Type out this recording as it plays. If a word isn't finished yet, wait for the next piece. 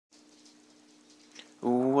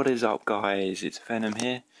What is up, guys? It's Venom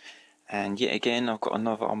here, and yet again I've got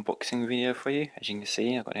another unboxing video for you. As you can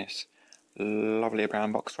see, I've got this lovely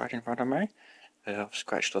brown box right in front of me. I've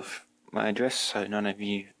scratched off my address so none of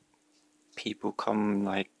you people come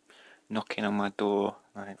like knocking on my door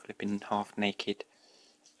like flipping half naked.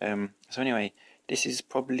 So anyway, this is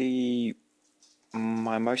probably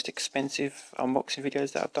my most expensive unboxing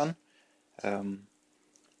videos that I've done.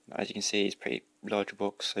 As you can see, it's a pretty large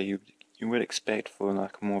box, so you would expect for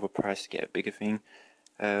like more of a price to get a bigger thing.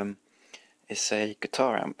 It's a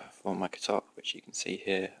guitar amp for my guitar, which you can see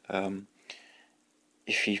here.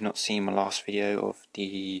 If you've not seen my last video of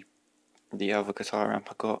the other guitar amp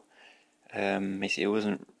I got, it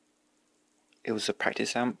was a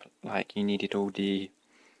practice amp. Like, you needed all the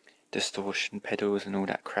distortion pedals and all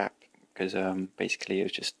that crap, because basically it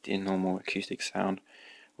was just the normal acoustic sound,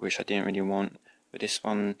 which I didn't really want. But this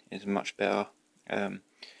one is much better.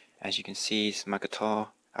 As you can see, it's my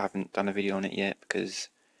guitar. I haven't done a video on it yet because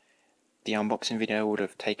the unboxing video would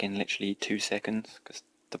have taken literally 2 seconds because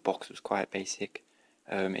the box was quite basic.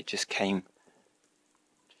 It just came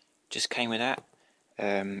with that.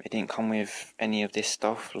 It didn't come with any of this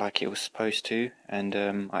stuff like it was supposed to, and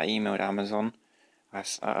I emailed Amazon. I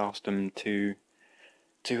asked them to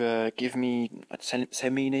give me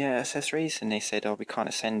send me the accessories, and they said, "Oh, we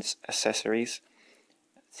can't send accessories.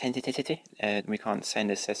 We can't send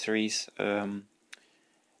accessories." And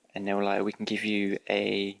they were like, "We can give you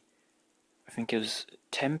I think it was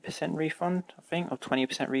 10% refund, I think, or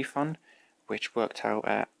 20% refund, which worked out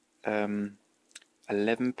at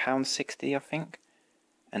 £11.60, I think."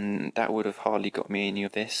 And that would have hardly got me any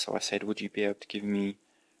of this. So I said, "Would you be able to give me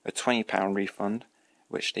a £20 refund?"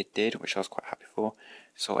 Which they did, which I was quite happy for.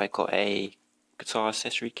 So I got a guitar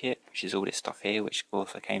accessory kit, which is all this stuff here, which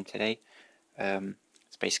also came today.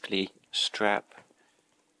 It's basically a strap,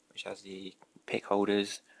 which has the pick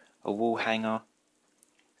holders, a wall hanger,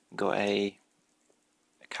 got a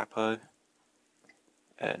capo,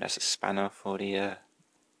 that's a spanner for the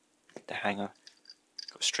hanger,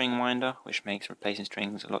 got a string winder, which makes replacing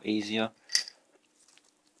strings a lot easier,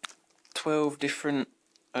 12 different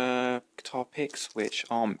guitar picks, which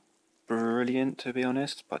aren't brilliant to be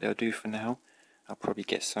honest, but they'll do for now. I'll probably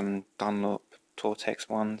get some Dunlop Tortex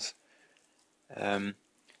ones.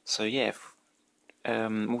 So yeah,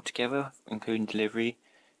 altogether, including delivery,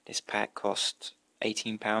 this pack cost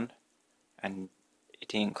 £18, and it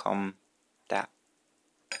didn't come that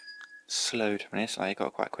slow to be honest. I got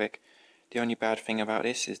it quite quick. The only bad thing about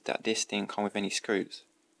this is that this didn't come with any screws,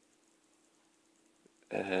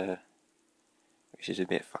 which is a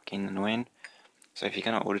bit fucking annoying. So if you're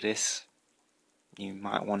gonna order this, you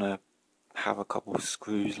might want to have a couple of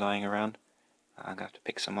screws lying around. I'm gonna have to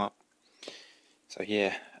pick some up. So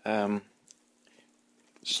yeah,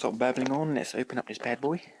 stop babbling on, let's open up this bad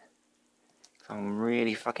boy. I'm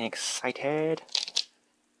really fucking excited.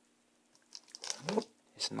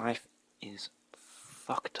 This knife is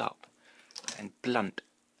fucked up and blunt.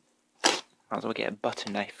 Might as well get a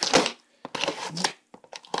butter knife.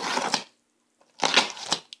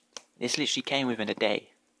 This literally came within a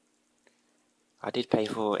day. I did pay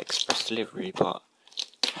for express delivery, but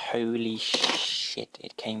holy shit,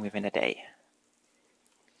 it came within a day.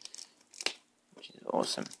 Which is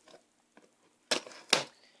awesome.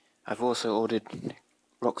 I've also ordered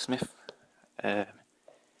Rocksmith,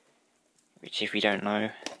 which, if you don't know,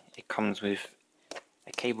 it comes with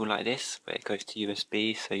a cable like this, but it goes to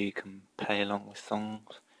USB so you can play along with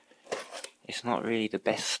songs. It's not really the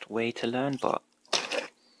best way to learn, but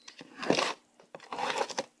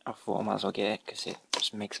I thought I might as well get it because it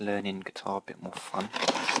just makes learning guitar a bit more fun.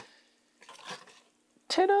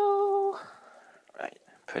 Ta-da! Right,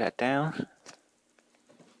 put that down.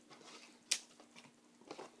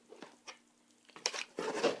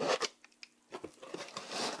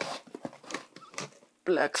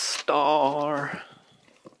 Blackstar.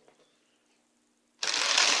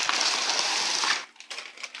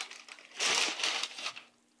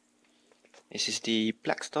 This is the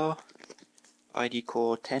Blackstar ID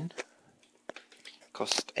CORE 10.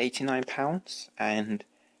 Cost £89, and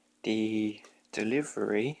the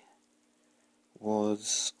delivery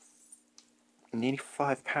was nearly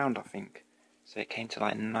 £5, I think. So it came to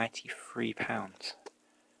like £93. Let's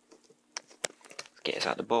get this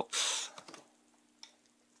out of the box.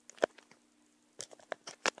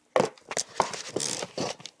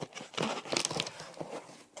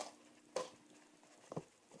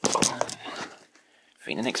 I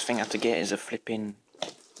think the next thing I have to get is a flipping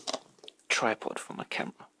tripod for my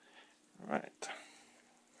camera. Right.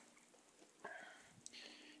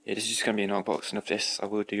 Yeah, this is just going to be an unboxing of this. I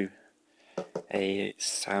will do a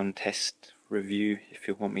sound test review if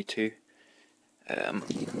you want me to.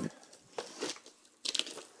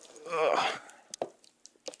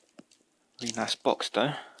 Really nice box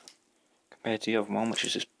though, compared to the other one, which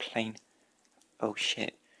is just plain. Oh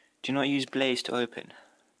shit. Do not use blades to open.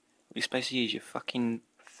 You're supposed to use your fucking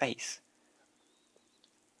face.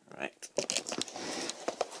 Right.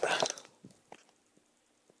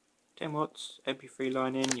 10 watts, MP3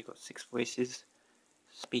 line in, you've got 6 voices,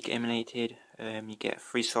 speaker emulated, you get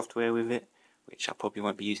free software with it, which I probably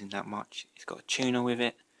won't be using that much. It's got a tuner with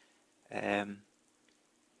it,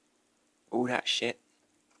 all that shit.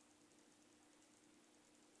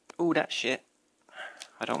 All that shit.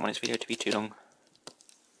 I don't want this video to be too long.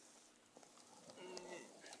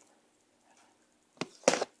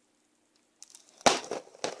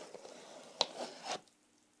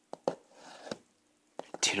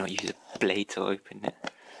 Do not use a blade to open it.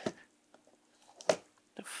 What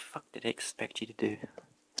the fuck did they expect you to do?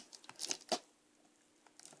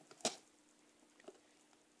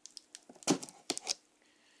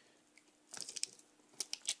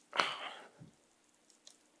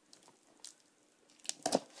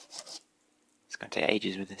 It's gonna take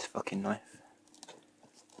ages with this fucking knife.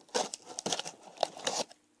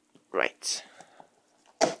 Right.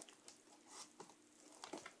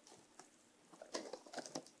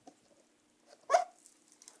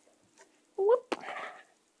 Whoop.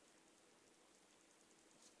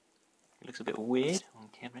 It looks a bit weird on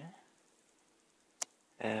camera.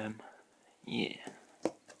 Yeah.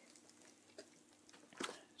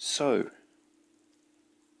 So,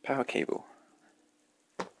 power cable.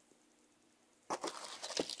 The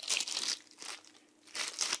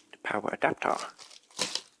power adapter.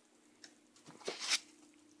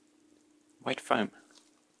 White foam.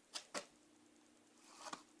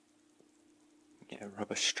 Get a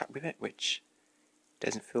rubber strap with it, which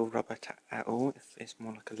doesn't feel rubber at all. It's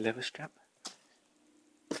more like a leather strap.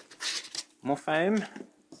 More foam.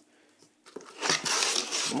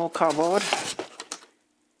 More cardboard.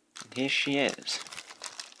 And here she is.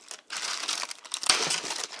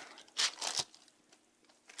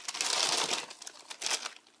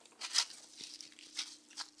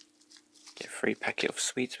 Get a free packet of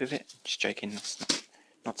sweets with it. Just joking, that's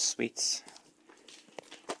not sweets.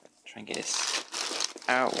 Try and get this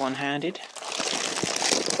out one-handed.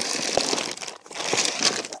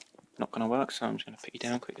 Not gonna work, so I'm just gonna put you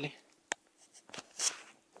down quickly.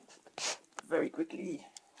 Very quickly.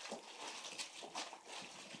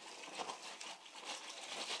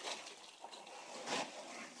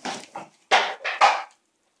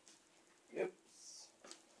 Yep.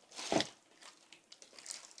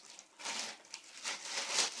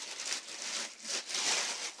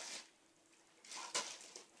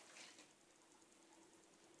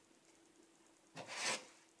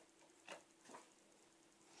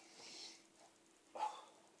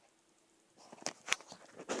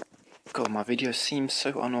 God, my videos seem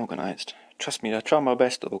so unorganized. Trust me, I try my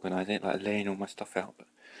best to organize it, like laying all my stuff out. But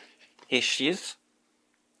here she is,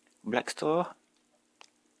 Blackstar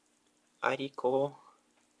ID CORE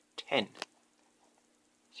 10.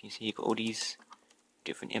 So you see, you've got all these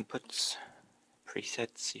different inputs,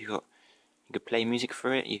 presets. You can play music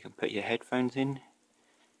through it. You can put your headphones in.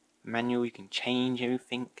 Manual. You can change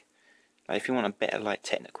everything. Like if you want a better, like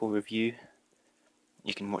technical review,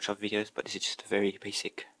 you can watch our videos. But this is just a very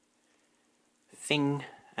basic thing,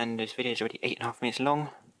 and this video is already 8.5 minutes long.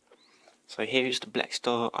 So here is the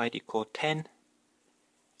Blackstar ID CORE 10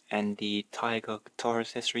 and the Tiger guitar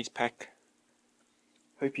accessories pack.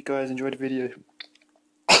 Hope you guys enjoyed the video.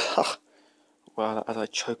 Well, as I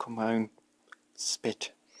choke on my own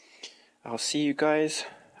spit. I'll see you guys.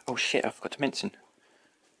 Oh shit, I forgot to mention.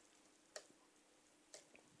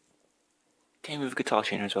 Came with a guitar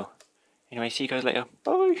tuner as well. Anyway, see you guys later.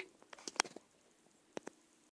 Bye.